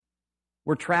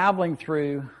We're traveling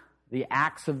through the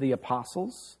Acts of the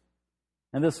Apostles.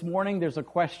 And this morning there's a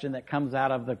question that comes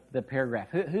out of the paragraph.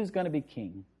 Who's going to be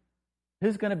king?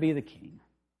 Who's going to be the king?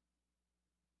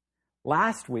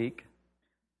 Last week,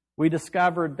 we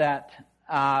discovered that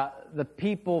the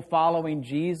people following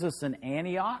Jesus in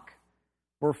Antioch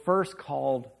were first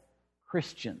called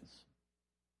Christians.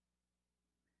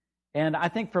 And I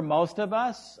think for most of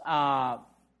us,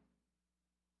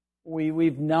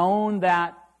 we've known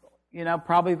that,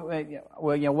 probably,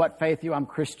 what faith I'm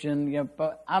Christian,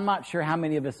 but I'm not sure how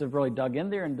many of us have really dug in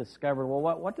there and discovered,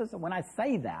 what does, when I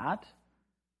say that,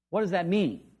 what does that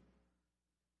mean?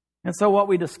 And so what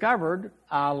we discovered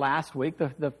last week,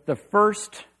 the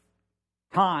first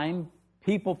time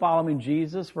people following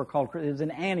Jesus were called Christians, is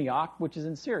in Antioch, which is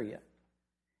in Syria.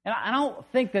 And I don't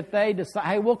think that they decide,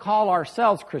 hey, we'll call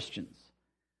ourselves Christians.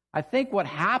 I think what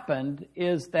happened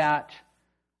is that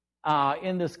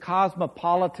in this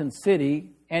cosmopolitan city,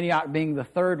 Antioch being the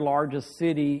third largest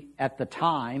city at the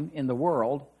time in the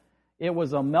world, it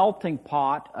was a melting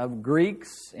pot of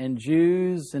Greeks and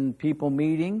Jews and people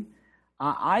meeting.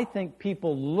 I think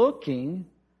people looking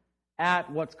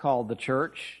at what's called the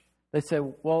church, they say,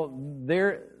 well,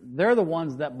 they're the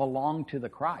ones that belong to the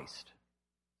Christ.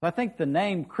 So I think the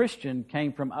name Christian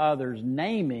came from others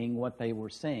naming what they were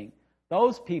seeing.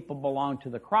 Those people belong to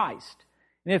the Christ.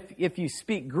 And if you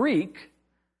speak Greek,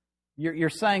 you're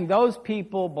saying those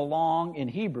people belong in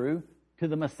Hebrew to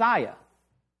the Messiah.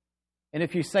 And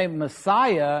if you say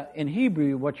Messiah in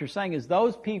Hebrew, what you're saying is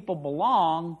those people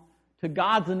belong to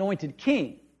God's anointed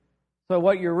king. So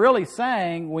what you're really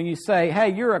saying when you say, hey,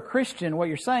 you're a Christian, what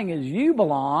you're saying is you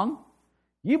belong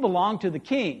to the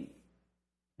king.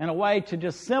 And a way to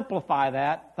just simplify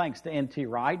that, thanks to N.T.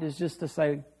 Wright, is just to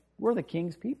say, we're the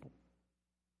king's people.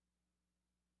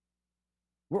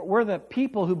 We're the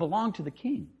people who belong to the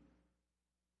king.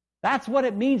 That's what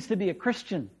it means to be a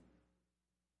Christian.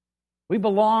 We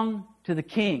belong to the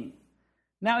king.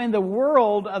 Now, in the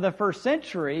world of the first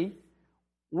century,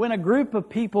 when a group of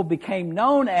people became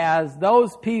known as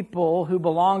those people who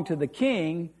belong to the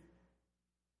king,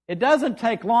 it doesn't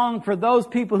take long for those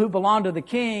people who belong to the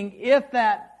king, if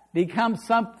that becomes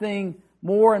something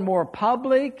more and more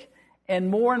public and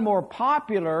more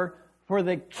popular, for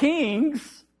the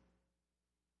kings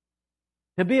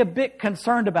to be a bit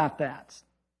concerned about that.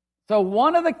 So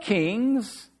one of the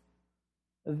kings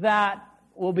that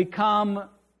will become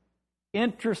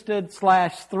interested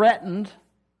 / threatened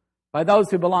by those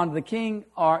who belong to the king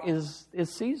is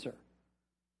Caesar,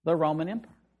 the Roman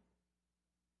Empire.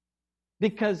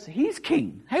 Because he's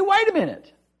king. Hey, wait a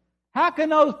minute. How can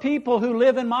those people who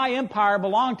live in my empire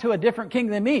belong to a different king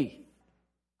than me?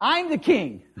 I'm the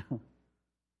king.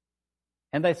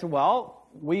 And they said, well,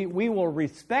 we will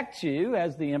respect you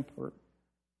as the emperor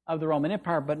of the Roman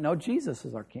Empire, but no, Jesus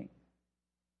is our king.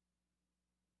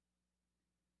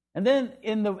 And then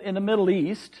in the Middle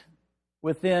East,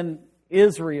 within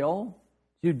Israel,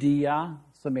 Judea,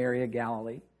 Samaria,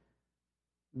 Galilee,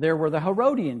 there were the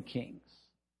Herodian kings.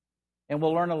 And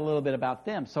we'll learn a little bit about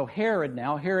them. So Herod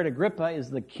Agrippa is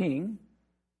the king.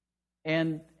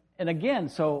 And again,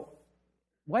 so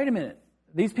wait a minute.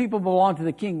 These people belong to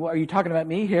the king. Are you talking about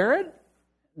me, Herod?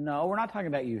 No, we're not talking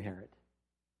about you, Herod.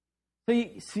 So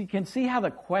you can see how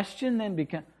the question then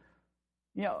becomes,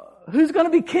 who's going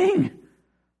to be king?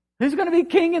 Who's going to be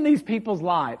king in these people's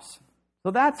lives?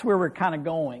 So that's where we're kind of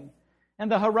going.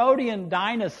 And the Herodian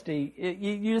dynasty,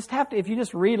 you just have to, if you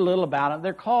just read a little about it,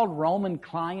 they're called Roman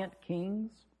client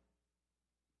kings.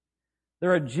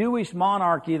 They're a Jewish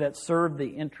monarchy that served the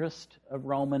interest of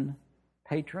Roman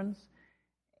patrons.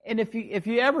 And if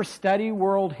you ever study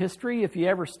world history, if you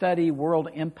ever study world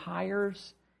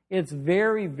empires, it's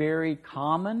very, very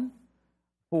common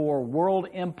for world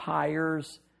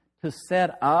empires to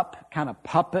set up kind of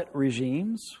puppet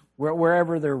regimes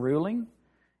wherever they're ruling.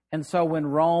 And so when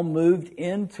Rome moved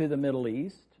into the Middle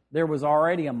East, there was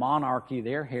already a monarchy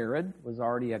there. Herod was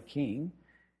already a king.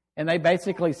 And they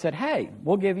basically said, hey,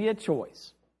 we'll give you a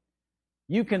choice.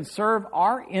 You can serve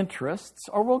our interests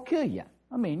or we'll kill you.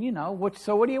 I mean,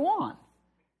 so what do you want?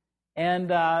 And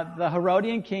the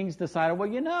Herodian kings decided, well,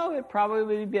 it probably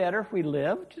would be better if we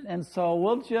lived. And so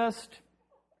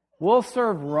we'll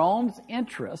serve Rome's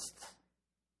interests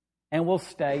and will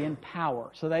stay in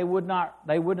power. So they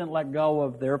wouldn't let go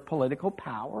of their political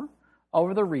power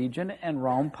over the region, and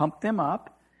Rome pumped them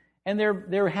up. And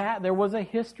there was a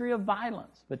history of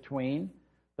violence between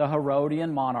the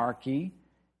Herodian monarchy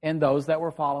and those that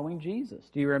were following Jesus.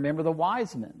 Do you remember the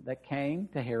wise men that came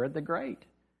to Herod the Great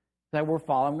that were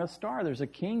following a star? There's a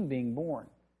king being born.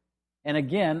 And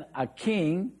again, a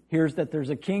king hears that there's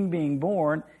a king being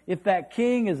born. If that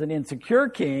king is an insecure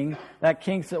king, that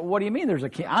king said, what do you mean there's a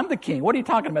king? I'm the king. What are you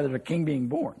talking about? There's a king being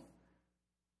born.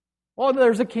 Well,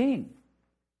 there's a king.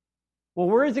 Well,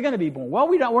 where is he going to be born? Well,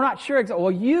 we're not sure exactly.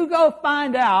 Well, you go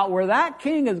find out where that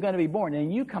king is going to be born,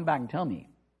 and you come back and tell me.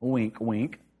 Wink,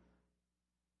 wink.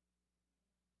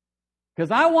 Because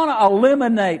I want to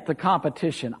eliminate the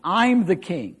competition. I'm the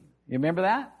king. You remember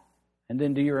that? And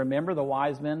then do you remember the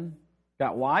wise men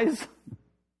got wise?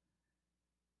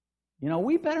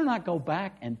 We better not go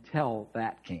back and tell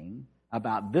that king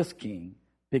about this king,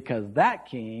 because that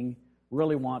king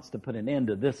really wants to put an end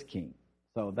to this king.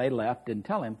 So they left, didn't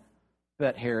tell him,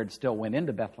 but Herod still went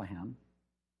into Bethlehem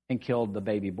and killed the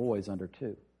baby boys under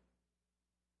 2.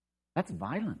 That's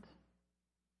violent.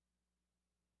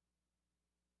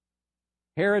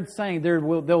 Herod's saying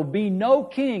there'll be no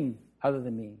king other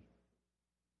than me.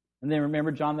 And then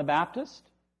remember John the Baptist?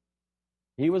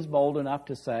 He was bold enough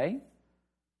to say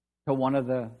to one of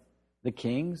the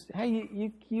kings,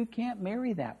 hey, you can't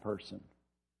marry that person.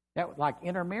 That, like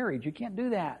intermarriage, you can't do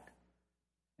that.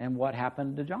 And what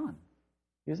happened to John?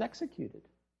 He was executed.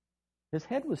 His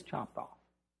head was chopped off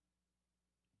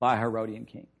by a Herodian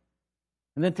king.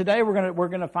 And then today we're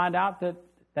going to find out that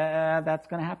that's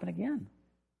going to happen again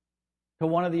to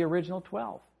one of the original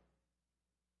 12.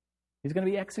 He's going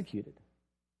to be executed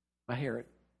by Herod.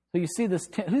 So you see this,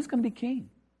 who's going to be king?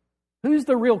 Who's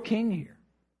the real king here?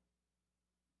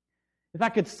 If I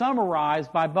could summarize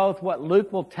by both what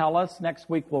Luke will tell us, next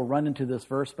week we'll run into this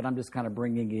verse, but I'm just kind of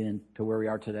bringing it in to where we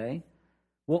are today.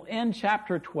 We'll end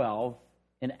chapter 12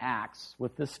 in Acts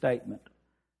with this statement: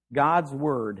 God's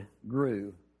word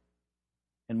grew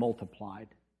and multiplied.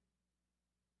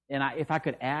 And if I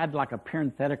could add like a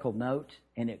parenthetical note,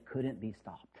 and it couldn't be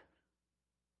stopped.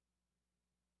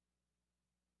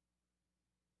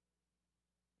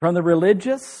 From the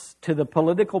religious to the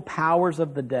political powers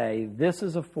of the day, this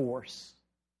is a force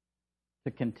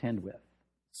to contend with.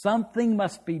 Something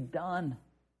must be done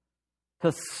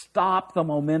to stop the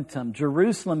momentum.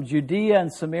 Jerusalem, Judea,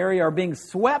 and Samaria are being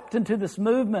swept into this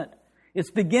movement. It's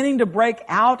beginning to break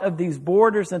out of these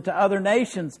borders into other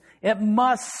nations. It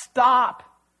must stop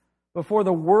before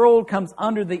the world comes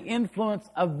under the influence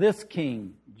of this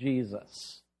king,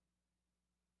 Jesus,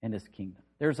 and his kingdom.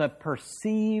 There's a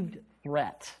perceived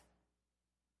threat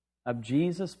of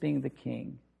Jesus being the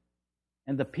king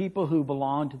and the people who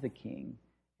belong to the king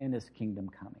and his kingdom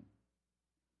coming.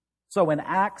 So in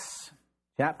Acts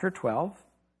chapter 12,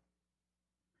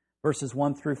 verses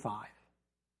 1 through 5,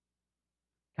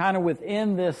 kind of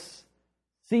within this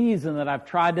season that I've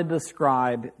tried to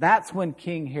describe, that's when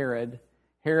King Herod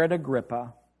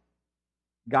Agrippa,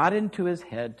 got into his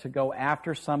head to go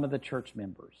after some of the church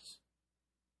members.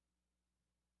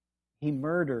 He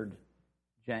murdered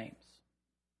James,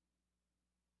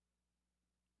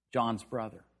 John's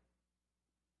brother.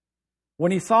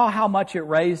 When he saw how much it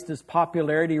raised his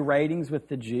popularity ratings with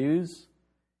the Jews,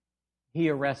 he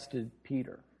arrested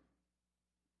Peter.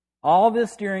 All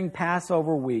this during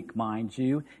Passover week, mind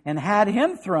you, and had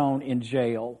him thrown in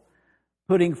jail,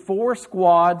 putting 4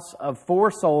 squads of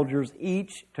 4 soldiers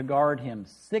each to guard him,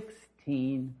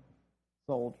 16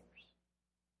 soldiers.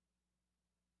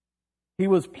 He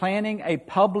was planning a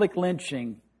public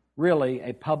lynching, really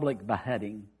a public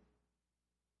beheading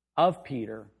of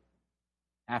Peter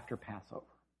after Passover.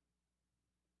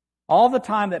 All the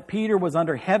time that Peter was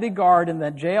under heavy guard in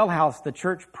the jailhouse, the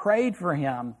church prayed for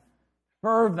him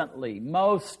fervently,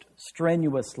 most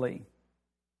strenuously.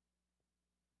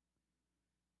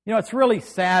 You know, it's really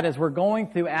sad as we're going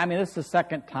through, this is the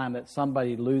second time that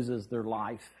somebody loses their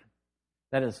life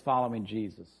that is following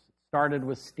Jesus. It started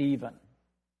with Stephen.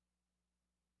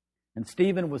 And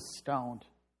Stephen was stoned.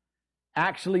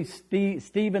 Actually,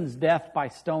 Stephen's death by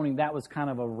stoning, that was kind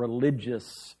of a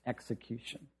religious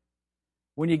execution.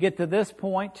 When you get to this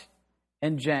point,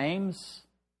 and James,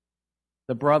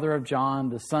 the brother of John,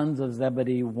 the sons of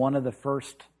Zebedee, one of the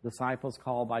first disciples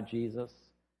called by Jesus,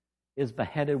 is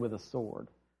beheaded with a sword.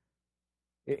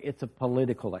 It's a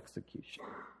political execution.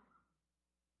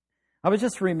 I was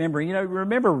just remembering,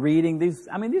 remember reading these,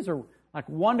 these are like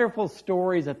wonderful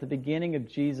stories at the beginning of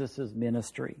Jesus'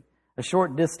 ministry. A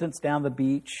short distance down the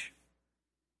beach,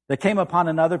 they came upon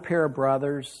another pair of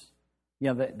brothers.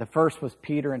 The first was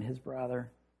Peter and his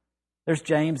brother. There's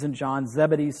James and John,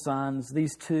 Zebedee's sons.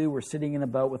 These two were sitting in a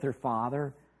boat with their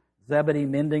father, Zebedee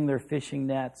mending their fishing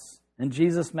nets. And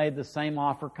Jesus made the same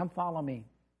offer, come follow me.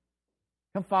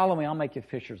 Come follow me, I'll make you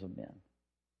fishers of men.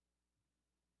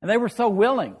 And they were so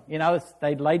willing.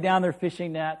 They'd laid down their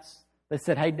fishing nets. They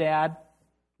said, hey, Dad,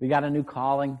 we got a new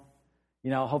calling.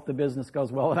 Hope the business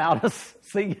goes well without us.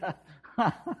 See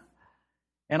ya.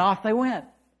 And off they went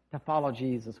to follow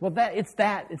Jesus. Well, it's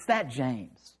that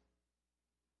James.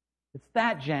 It's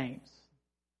that James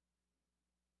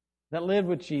that lived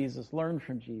with Jesus, learned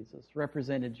from Jesus,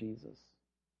 represented Jesus.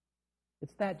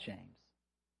 It's that James.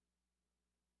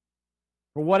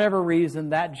 For whatever reason,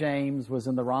 that James was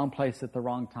in the wrong place at the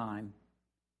wrong time.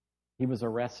 He was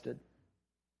arrested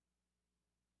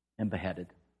and beheaded.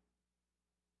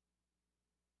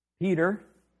 Peter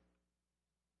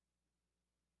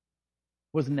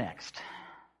was next.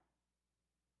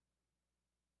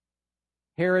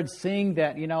 Herod, seeing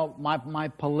that, my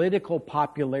political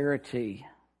popularity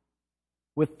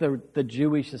with the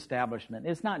Jewish establishment,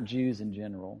 it's not Jews in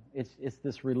general, it's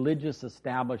this religious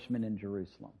establishment in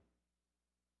Jerusalem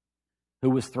who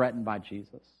was threatened by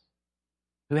Jesus,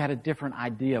 who had a different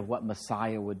idea of what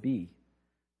Messiah would be,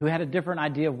 who had a different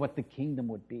idea of what the kingdom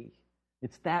would be.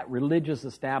 It's that religious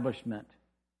establishment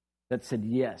that said,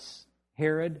 yes,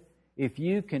 Herod, if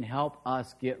you can help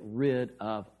us get rid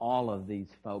of all of these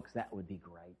folks, that would be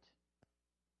great.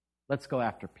 Let's go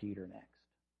after Peter next.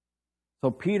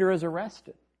 So Peter is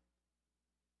arrested.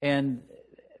 And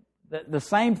the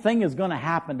same thing is going to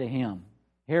happen to him.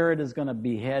 Herod is going to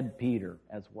behead Peter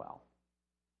as well.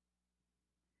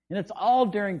 And it's all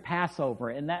during Passover,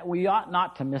 and that we ought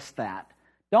not to miss that.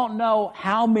 Don't know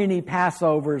how many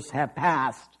Passovers have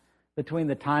passed between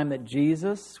the time that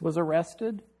Jesus was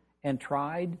arrested and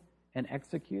tried and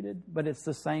executed, but it's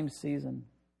the same season.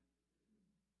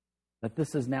 That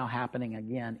this is now happening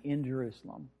again in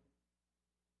Jerusalem.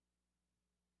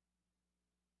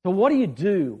 So what do you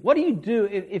do? What do you do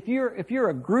if you're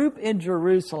a group in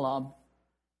Jerusalem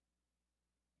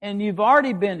and you've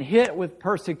already been hit with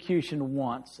persecution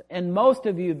once, and most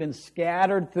of you have been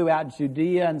scattered throughout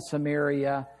Judea and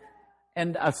Samaria,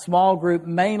 and a small group,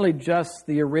 mainly just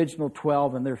the original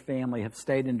 12 and their family, have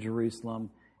stayed in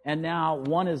Jerusalem, and now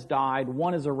one has died,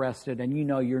 one is arrested, and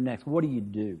you're next. What do you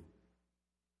do?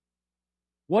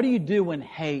 What do you do when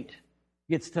hate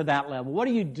gets to that level? What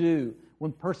do you do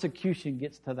when persecution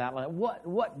gets to that level?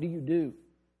 What do you do?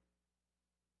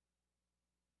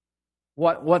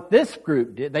 What this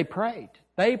group did, they prayed.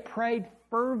 They prayed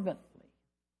fervently.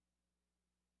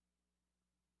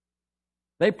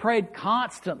 They prayed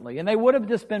constantly. And they would have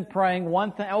just been praying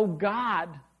one thing, oh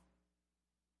God,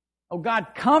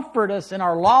 comfort us in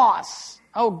our loss.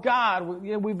 Oh God,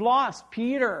 we've lost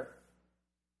Peter.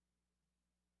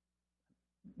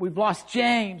 We've lost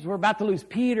James. We're about to lose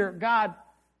Peter. God,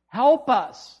 help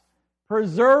us.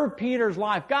 Preserve Peter's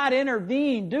life. God,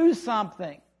 intervene. Do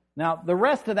something. Now, the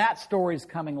rest of that story is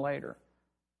coming later.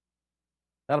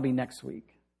 That'll be next week.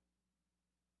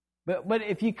 But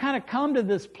if you kind of come to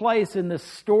this place in this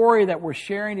story that we're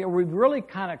sharing here, we've really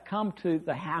kind of come to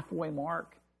the halfway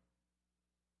mark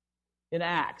in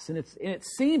Acts. And it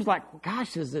seems like,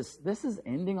 gosh, this is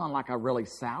ending on like a really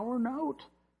sour note.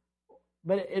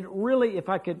 But it really, if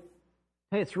I could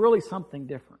say, it's really something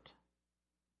different.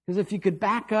 Because if you could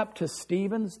back up to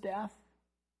Stephen's death,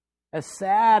 as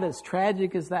sad, as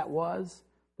tragic as that was,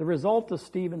 the result of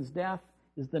Stephen's death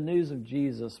is the news of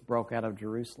Jesus broke out of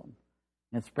Jerusalem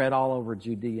and spread all over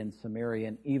Judea and Samaria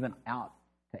and even out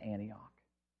to Antioch.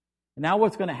 And now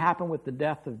what's going to happen with the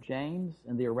death of James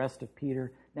and the arrest of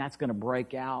Peter, that's going to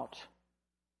break out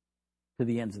to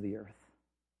the ends of the earth.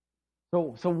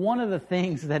 So one of the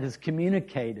things that is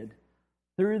communicated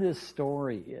through this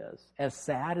story is, as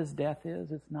sad as death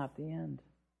is, it's not the end.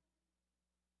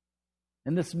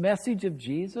 And this message of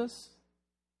Jesus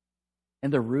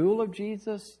and the rule of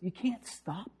Jesus, you can't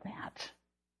stop that.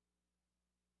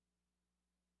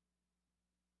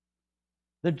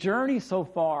 The journey so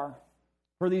far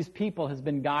for these people has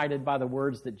been guided by the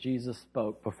words that Jesus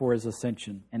spoke before His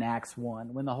ascension in Acts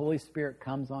 1. When the Holy Spirit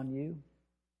comes on you,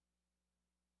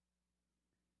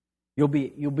 you'll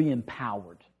be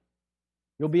empowered.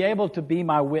 You'll be able to be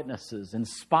my witnesses in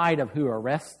spite of who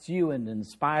arrests you and in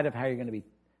spite of how you're going to be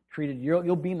treated.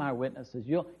 You'll be my witnesses.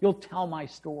 You'll tell my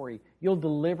story. You'll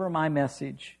deliver my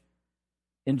message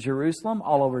in Jerusalem,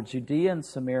 all over Judea and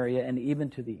Samaria, and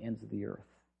even to the ends of the earth.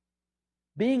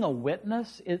 Being a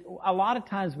witness, a lot of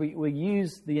times we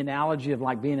use the analogy of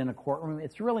like being in a courtroom.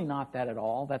 It's really not that at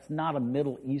all. That's not a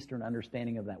Middle Eastern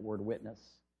understanding of that word witness.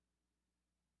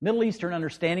 Middle Eastern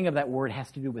understanding of that word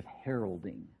has to do with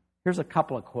heralding. Here's a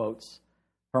couple of quotes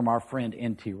from our friend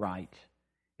N.T. Wright.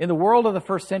 In the world of the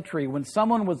first century, when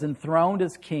someone was enthroned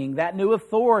as king, that new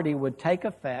authority would take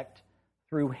effect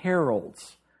through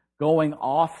heralds going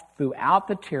off throughout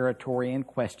the territory in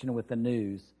question with the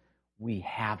news, we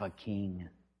have a king.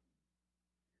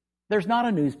 There's not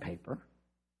a newspaper.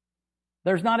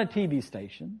 There's not a TV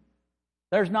station.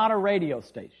 There's not a radio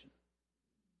station.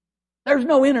 There's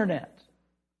no internet.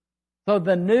 So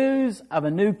the news of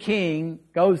a new king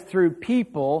goes through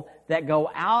people that go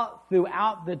out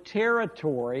throughout the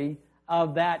territory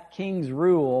of that king's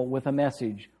rule with a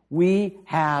message. We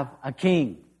have a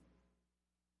king.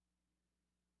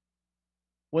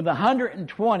 When the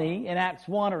 120 in Acts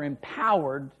 1 are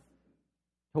empowered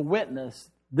to witness,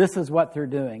 this is what they're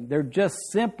doing. They're just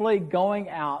simply going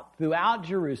out throughout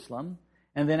Jerusalem,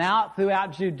 and then out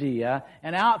throughout Judea,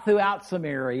 and out throughout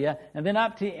Samaria, and then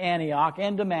up to Antioch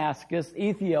and Damascus,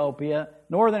 Ethiopia,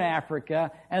 Northern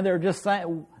Africa, and they're just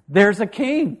saying, there's a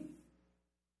king.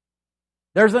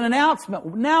 There's an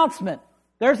announcement.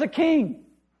 There's a king,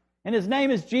 and his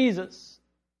name is Jesus.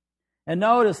 And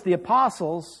notice the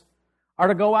apostles are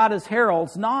to go out as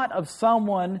heralds, not of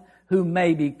someone who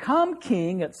may become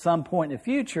king at some point in the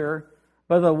future,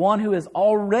 but the one who has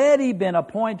already been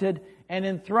appointed and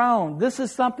enthroned. This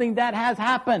is something that has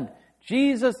happened.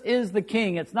 Jesus is the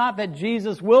king. It's not that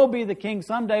Jesus will be the king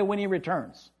someday when he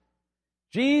returns.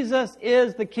 Jesus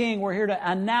is the king. We're here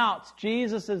to announce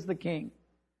Jesus is the king.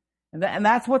 And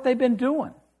that's what they've been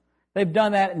doing. They've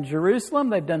done that in Jerusalem.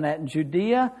 They've done that in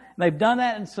Judea. And they've done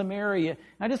that in Samaria. And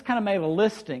I just kind of made a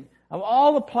listing of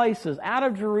all the places out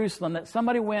of Jerusalem that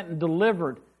somebody went and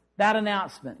delivered that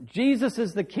announcement. Jesus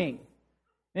is the king.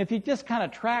 And if you just kind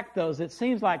of track those, it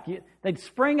seems like they'd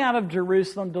spring out of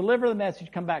Jerusalem, deliver the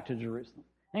message, come back to Jerusalem.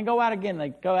 And go out again.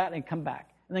 They'd go out and come back.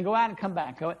 And then go out and come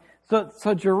back.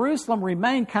 So Jerusalem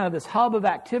remained kind of this hub of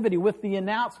activity with the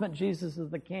announcement Jesus is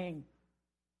the king.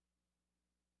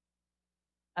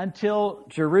 Until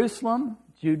Jerusalem,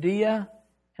 Judea,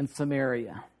 and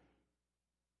Samaria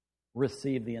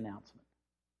received the announcement.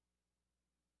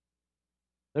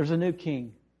 There's a new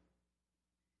king.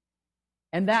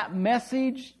 And that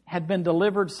message had been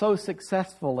delivered so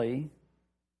successfully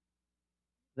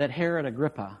that Herod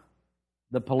Agrippa,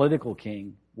 the political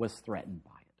king, was threatened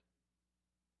by it.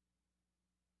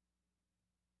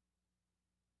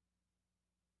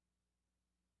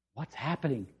 What's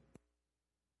happening?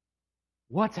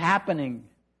 What's happening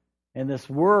in this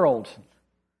world?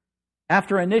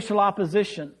 After initial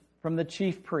opposition from the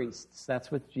chief priests, that's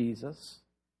with Jesus,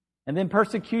 and then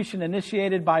persecution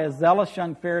initiated by a zealous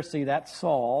young Pharisee, that's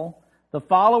Saul, the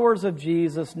followers of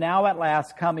Jesus now at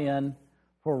last come in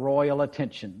for royal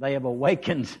attention. They have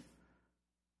awakened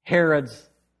Herod's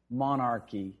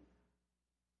monarchy.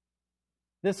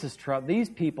 This is trouble. These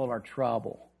people are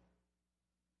trouble.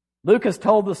 Luke has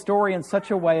told the story in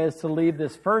such a way as to leave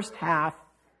this first half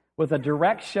with a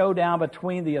direct showdown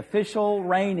between the official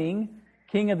reigning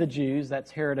king of the Jews, that's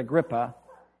Herod Agrippa,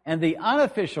 and the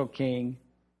unofficial king,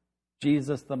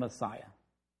 Jesus the Messiah.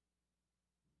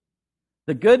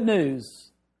 The good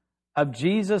news of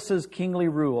Jesus' kingly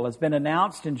rule has been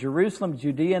announced in Jerusalem,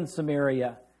 Judea, and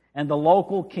Samaria, and the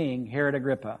local king, Herod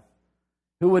Agrippa,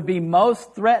 who would be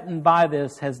most threatened by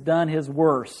this, has done his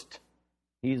worst.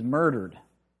 He's murdered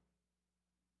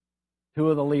two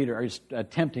of the leaders, he's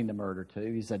attempting to murder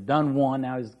two. He's done one,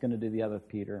 now he's going to do the other with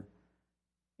Peter.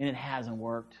 And it hasn't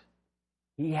worked.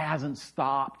 He hasn't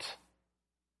stopped.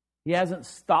 He hasn't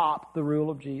stopped the rule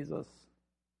of Jesus.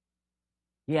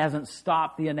 He hasn't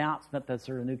stopped the announcement that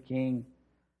there's a new king.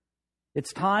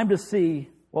 It's time to see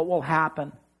what will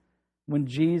happen when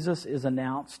Jesus is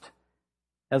announced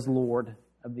as Lord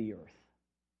of the earth.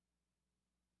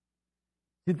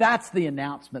 See, that's the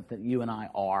announcement that you and I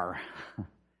are.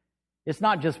 It's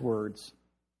not just words.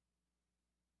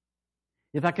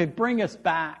 If I could bring us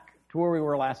back to where we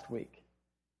were last week.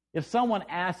 If someone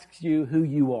asks you who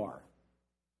you are,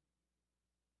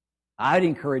 I'd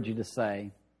encourage you to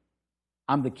say,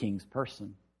 I'm the king's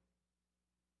person.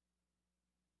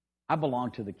 I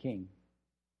belong to the king.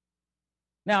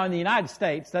 Now, in the United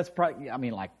States, that's probably,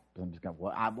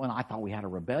 when I thought we had a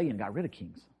rebellion, got rid of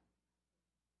kings.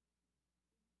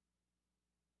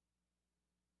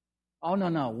 Oh,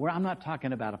 no, I'm not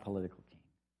talking about a political king.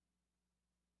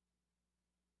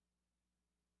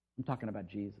 I'm talking about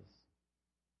Jesus.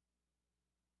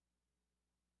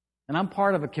 And I'm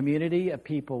part of a community of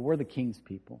people. We're the king's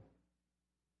people.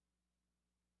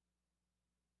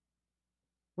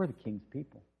 We're the king's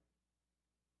people.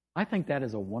 I think that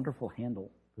is a wonderful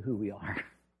handle for who we are.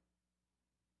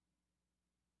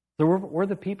 So we're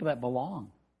the people that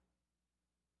belong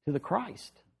to the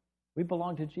Christ. We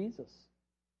belong to Jesus.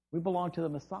 We belong to the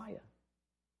Messiah.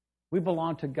 We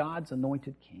belong to God's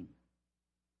anointed king.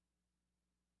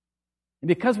 And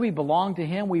because we belong to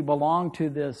him, we belong to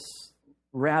this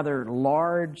rather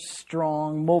large,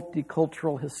 strong,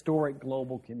 multicultural, historic,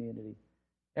 global community.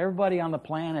 Everybody on the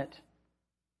planet,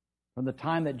 from the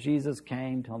time that Jesus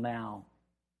came till now,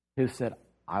 who said,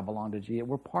 I belong to Jesus.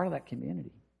 We're part of that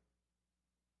community.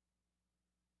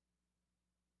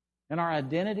 And our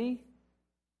identity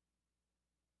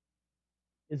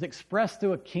is expressed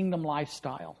through a kingdom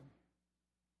lifestyle.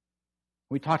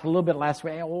 We talked a little bit last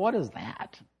week. Well, what is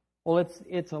that? Well,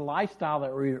 it's a lifestyle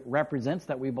that represents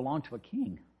that we belong to a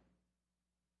king.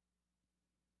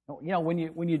 You know,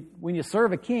 when you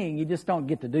serve a king, you just don't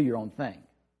get to do your own thing.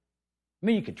 I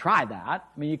mean, you could try that.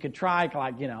 I mean, you could try,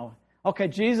 like, you know, okay,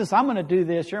 Jesus, I'm going to do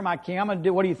this. You're my king. I'm going to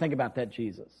do. What do you think about that,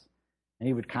 Jesus? And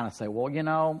he would kind of say, well, you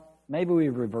know, maybe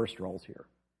we've reversed roles here.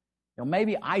 You know,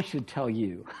 maybe I should tell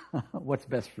you what's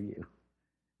best for you.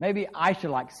 Maybe I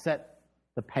should set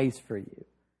the pace for you.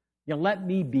 You know, let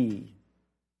me be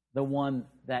the one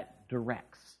that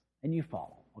directs, and you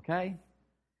follow. Okay.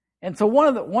 And so one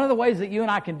of the ways that you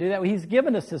and I can do that, he's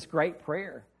given us this great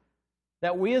prayer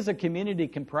that we as a community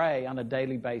can pray on a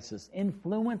daily basis.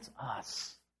 Influence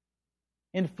us.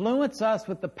 Influence us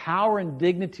with the power and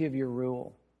dignity of your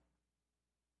rule.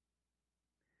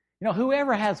 You know,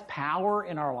 whoever has power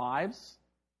in our lives,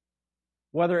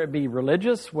 whether it be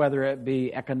religious, whether it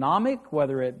be economic,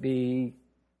 whether it be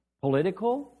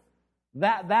political,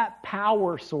 that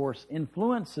power source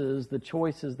influences the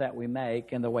choices that we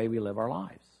make and the way we live our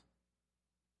lives.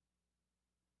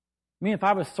 I mean, if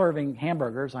I was serving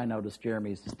hamburgers, I noticed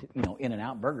Jeremy's,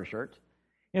 In-N-Out burger shirt.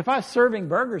 If I was serving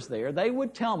burgers there, they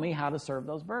would tell me how to serve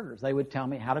those burgers. They would tell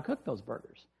me how to cook those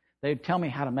burgers. They would tell me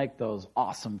how to make those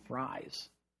awesome fries.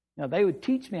 You know, they would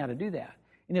teach me how to do that.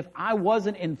 And if I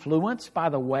wasn't influenced by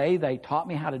the way they taught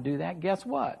me how to do that, guess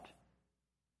what?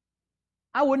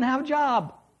 I wouldn't have a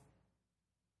job.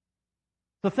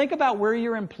 So think about where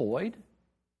you're employed,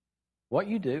 what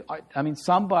you do. I mean,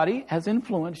 somebody has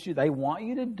influenced you. They want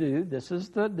you to do, this is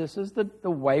the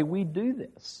way we do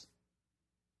this.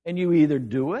 And you either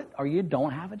do it or you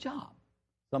don't have a job.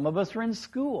 Some of us are in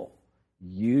school.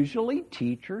 Usually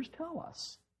teachers tell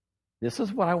us, this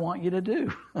is what I want you to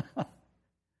do.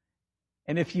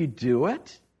 And if you do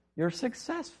it, you're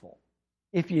successful.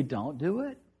 If you don't do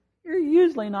it, you're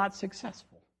usually not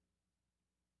successful.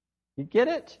 You get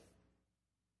it?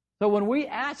 So when we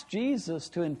ask Jesus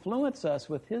to influence us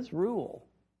with his rule,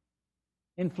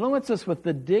 influence us with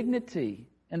the dignity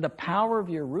and the power of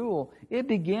your rule, it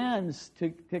begins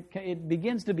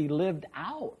to be lived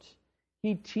out.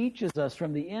 He teaches us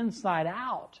from the inside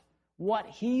out what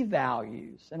he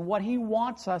values and what he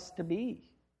wants us to be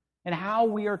and how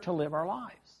we are to live our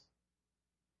lives.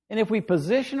 And if we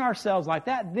position ourselves like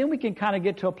that, then we can kind of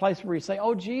get to a place where we say,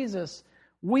 oh, Jesus,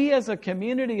 we as a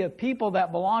community of people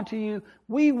that belong to you,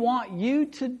 we want you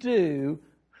to do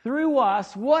through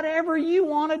us whatever you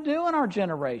want to do in our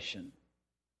generation.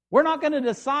 We're not going to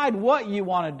decide what you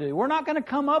want to do. We're not going to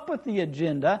come up with the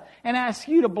agenda and ask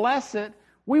you to bless it.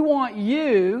 We want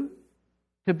you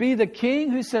to be the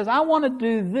king who says, I want to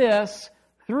do this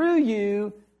through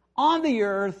you on the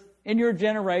earth in your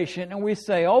generation. And we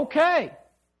say, okay.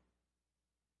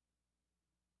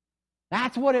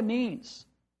 That's what it means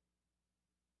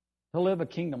to live a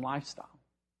kingdom lifestyle.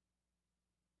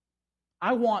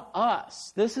 I want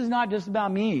us. This is not just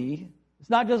about me. It's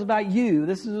not just about you.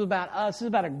 This is about us. This is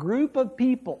about a group of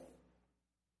people,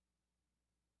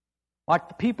 like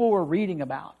the people we're reading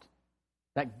about,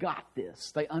 that got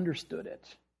this. They understood it.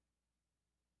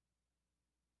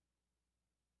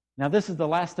 Now, this is the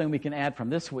last thing we can add from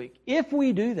this week. If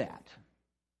we do that,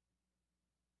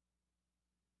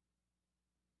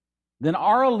 then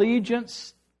our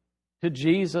allegiance to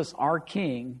Jesus, our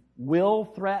King, will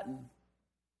threaten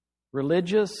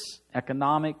religious,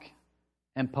 economic,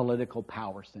 and political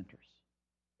power centers.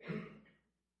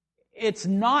 It's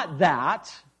not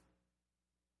that.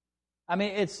 I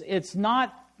mean, it's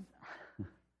not.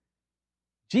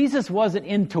 Jesus wasn't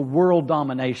into world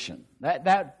domination.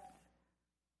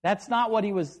 That's not what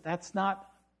he was. That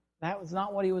was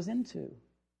not what he was into.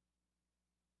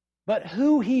 But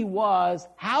who he was,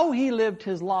 how he lived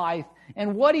his life,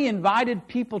 and what he invited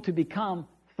people to become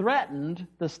threatened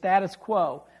the status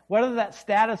quo. Whether that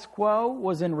status quo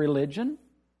was in religion,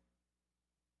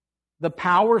 the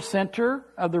power center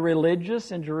of the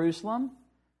religious in Jerusalem,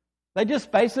 they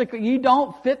just basically, you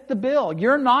don't fit the bill.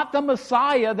 You're not the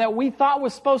Messiah that we thought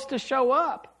was supposed to show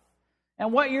up.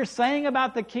 And what you're saying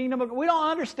about the kingdom, we don't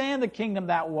understand the kingdom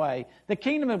that way. The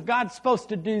kingdom of God's supposed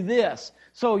to do this.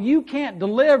 So you can't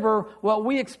deliver what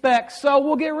we expect, so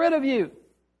we'll get rid of you.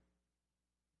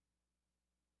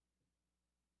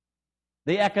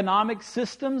 The economic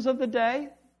systems of the day,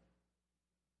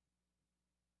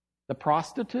 the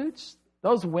prostitutes,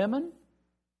 those women.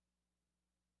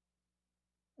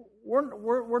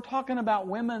 We're talking about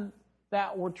women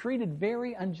that were treated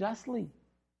very unjustly.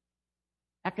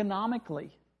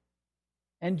 economically.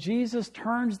 And Jesus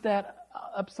turns that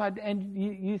upside down.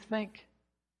 And you think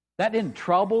that didn't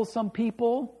trouble some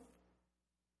people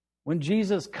when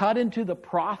Jesus cut into the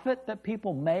profit that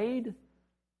people made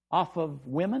off of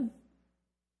women?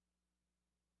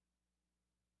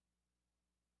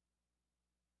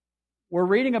 We're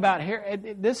reading about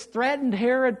Herod. This threatened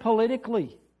Herod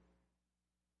politically.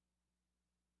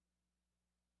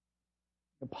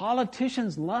 The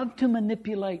politicians love to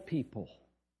manipulate people.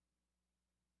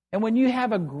 And when you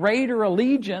have a greater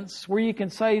allegiance where you can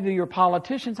say to your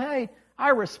politicians, hey,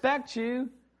 I respect you,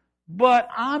 but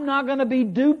I'm not going to be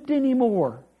duped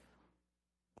anymore.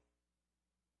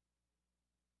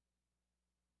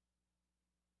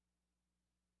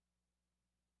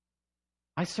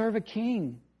 I serve a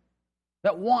king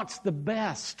that wants the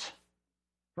best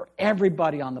for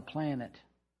everybody on the planet.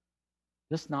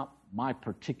 Just not my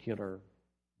particular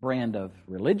brand of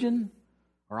religion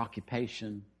or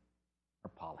occupation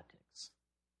or politics.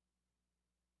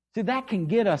 See, that can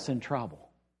get us in trouble.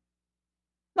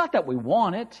 Not that we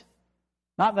want it.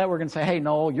 Not that we're going to say, hey,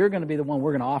 Noel, you're going to be the one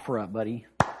we're going to offer up, buddy.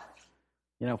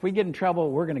 If we get in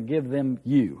trouble, we're going to give them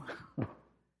you.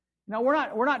 No,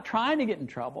 we're not trying to get in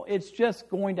trouble. It's just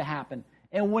going to happen.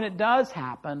 And when it does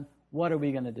happen, what are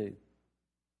we going to do?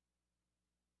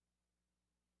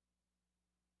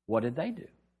 What did they do?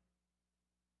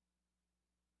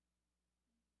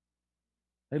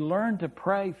 They learned to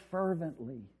pray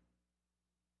fervently.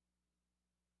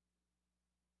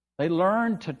 They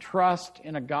learned to trust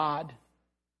in a God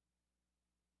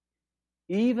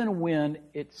even when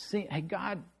it seemed, hey,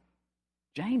 God,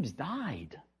 James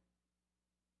died.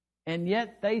 And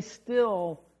yet they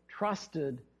still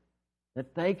trusted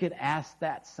that they could ask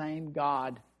that same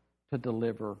God to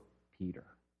deliver Peter.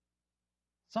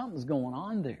 Something's going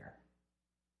on there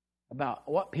about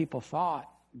what people thought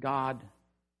God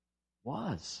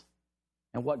was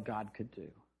and what God could do.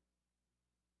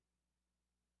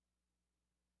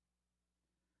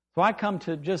 So I come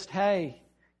to just, hey,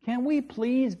 can we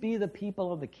please be the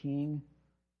people of the King?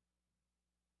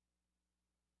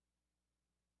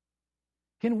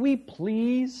 Can we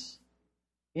please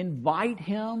invite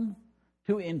Him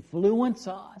to influence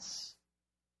us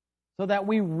so that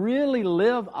we really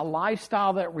live a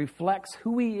lifestyle that reflects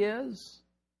who He is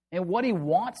and what He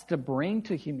wants to bring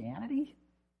to humanity?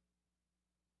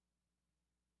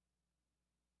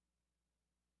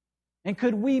 And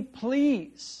could we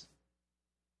please,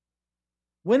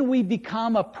 when we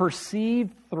become a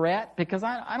perceived threat, because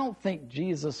I don't think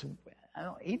Jesus,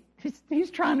 He's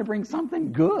trying to bring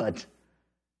something good.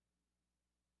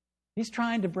 He's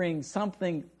trying to bring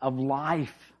something of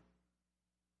life.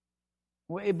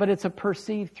 But it's a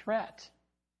perceived threat.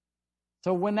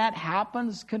 So when that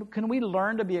happens, can we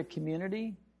learn to be a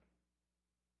community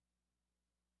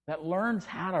that learns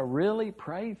how to really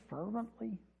pray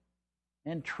fervently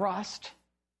and trust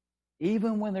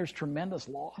even when there's tremendous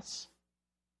loss?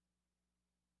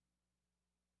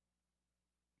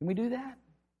 Can we do that?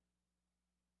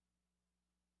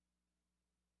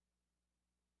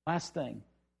 Last thing.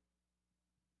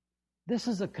 This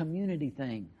is a community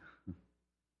thing.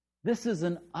 This is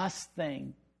an us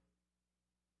thing.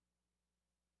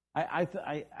 I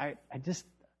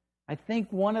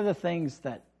think one of the things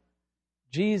that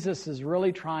Jesus is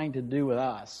really trying to do with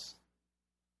us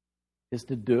is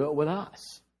to do it with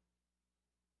us.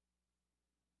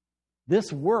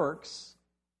 This works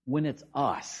when it's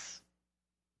us.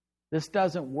 This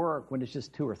doesn't work when it's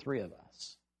just 2 or 3 of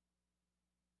us.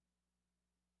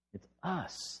 It's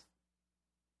us.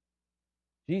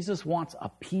 Jesus wants a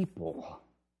people,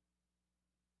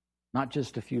 not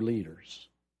just a few leaders.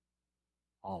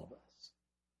 All of us.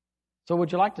 So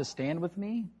would you like to stand with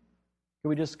me? Can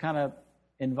we just kind of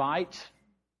invite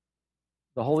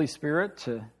the Holy Spirit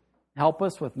to help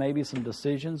us with maybe some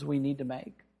decisions we need to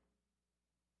make?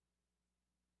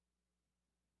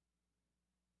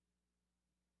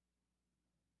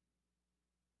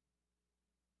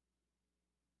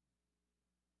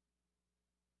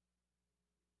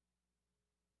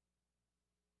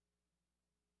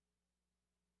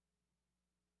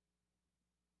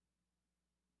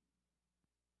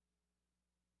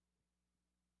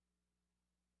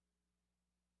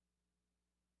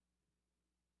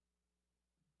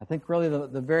 I think really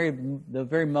the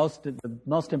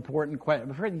most important question,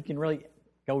 before you can really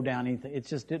go down anything, it's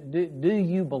just, do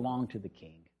you belong to the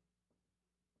King?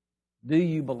 Do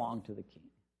you belong to the King?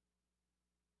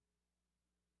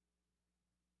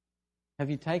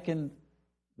 Have you taken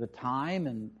the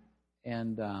time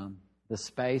and the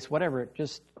space, whatever,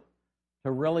 just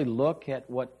to really look at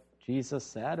what Jesus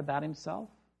said about Himself,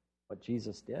 what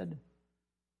Jesus did?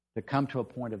 to come to a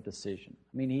point of decision.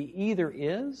 I mean, he either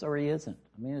is or he isn't.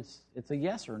 I mean, it's a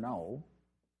yes or no.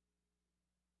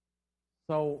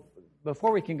 So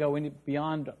before we can go any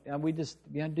beyond, we just,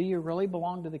 do you really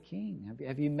belong to the King?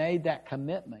 Have you made that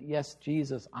commitment? Yes,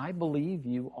 Jesus, I believe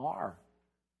you are.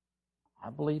 I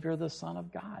believe you're the Son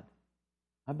of God.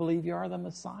 I believe you are the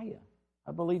Messiah.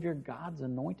 I believe you're God's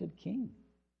anointed King.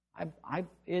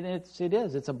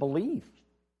 It's a belief.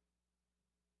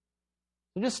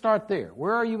 So just start there.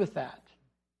 Where are you with that?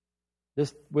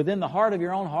 Just within the heart of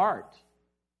your own heart.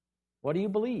 What do you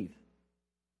believe?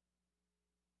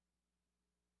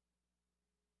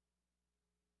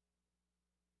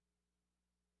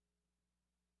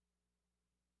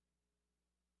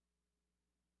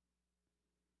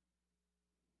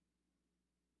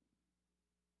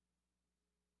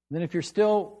 Then if you're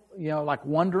still, like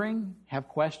wondering, have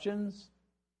questions,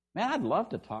 man, I'd love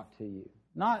to talk to you.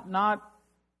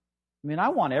 I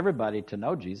want everybody to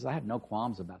know Jesus. I have no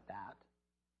qualms about that.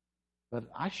 But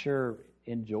I sure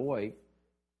enjoy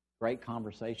great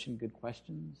conversation, good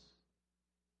questions.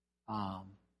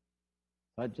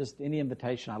 But just any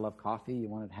invitation. I love coffee. You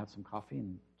want to have some coffee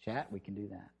and chat? We can do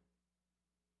that.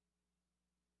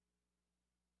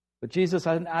 But Jesus,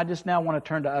 I just now want to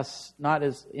turn to us, not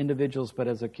as individuals, but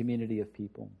as a community of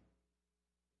people.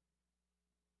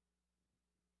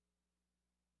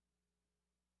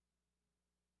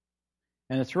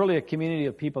 And it's really a community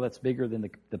of people that's bigger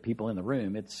than the people in the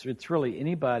room. It's really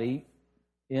anybody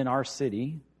in our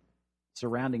city,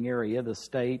 surrounding area, the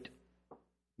state,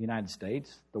 United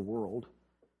States, the world,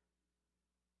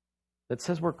 that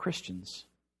says we're Christians.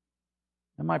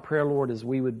 And my prayer, Lord, is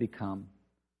we would become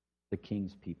the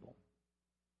King's people.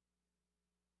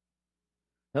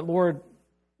 That, Lord,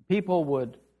 people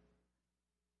would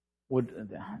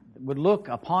look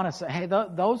upon us and say, hey,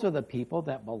 those are the people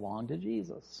that belong to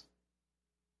Jesus.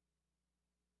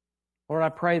 Lord, I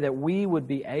pray that we would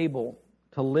be able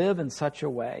to live in such a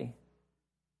way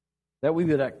that we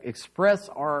would express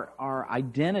our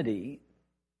identity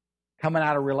coming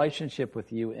out of relationship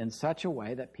with you in such a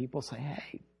way that people say,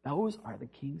 hey, those are the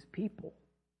King's people.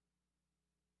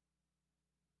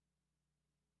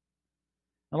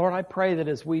 And Lord, I pray that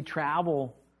as we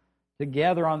travel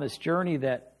together on this journey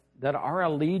that our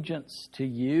allegiance to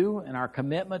you and our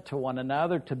commitment to one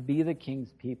another to be the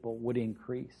King's people would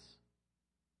increase.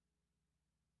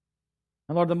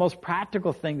 And Lord, the most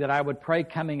practical thing that I would pray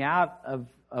coming out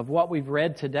of what we've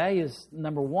read today is,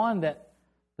 number one, that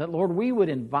Lord, we would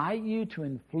invite you to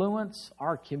influence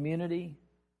our community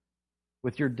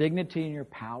with your dignity and your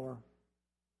power.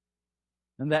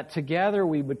 And that together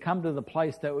we would come to the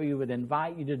place that we would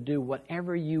invite you to do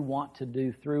whatever you want to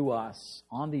do through us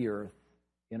on the earth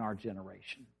in our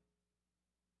generation.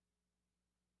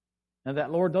 And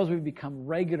that, Lord, those would become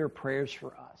regular prayers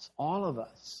for us, all of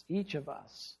us, each of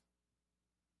us.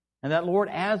 And that, Lord,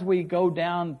 as we go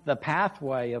down the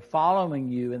pathway of following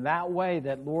you in that way,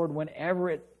 that, Lord,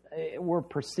 whenever we're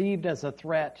perceived as a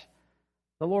threat,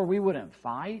 the Lord, we wouldn't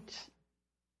fight,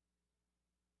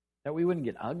 that we wouldn't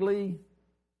get ugly,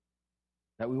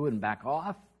 that we wouldn't back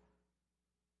off,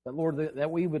 but Lord, that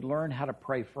we would learn how to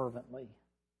pray fervently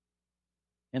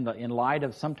in light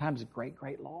of sometimes great,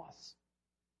 great loss.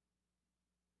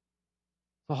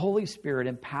 The Holy Spirit,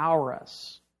 empower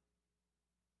us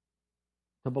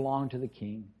to belong to the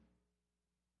King.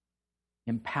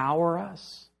 Empower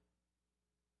us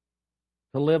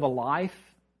to live a life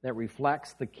that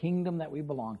reflects the kingdom that we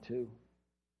belong to.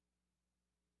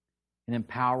 And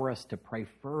empower us to pray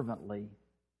fervently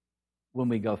when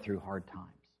we go through hard times.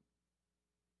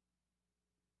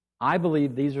 I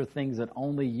believe these are things that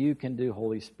only you can do,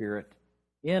 Holy Spirit,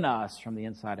 in us from the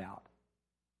inside out.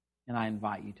 And I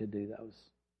invite you to do those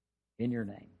in your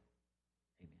name.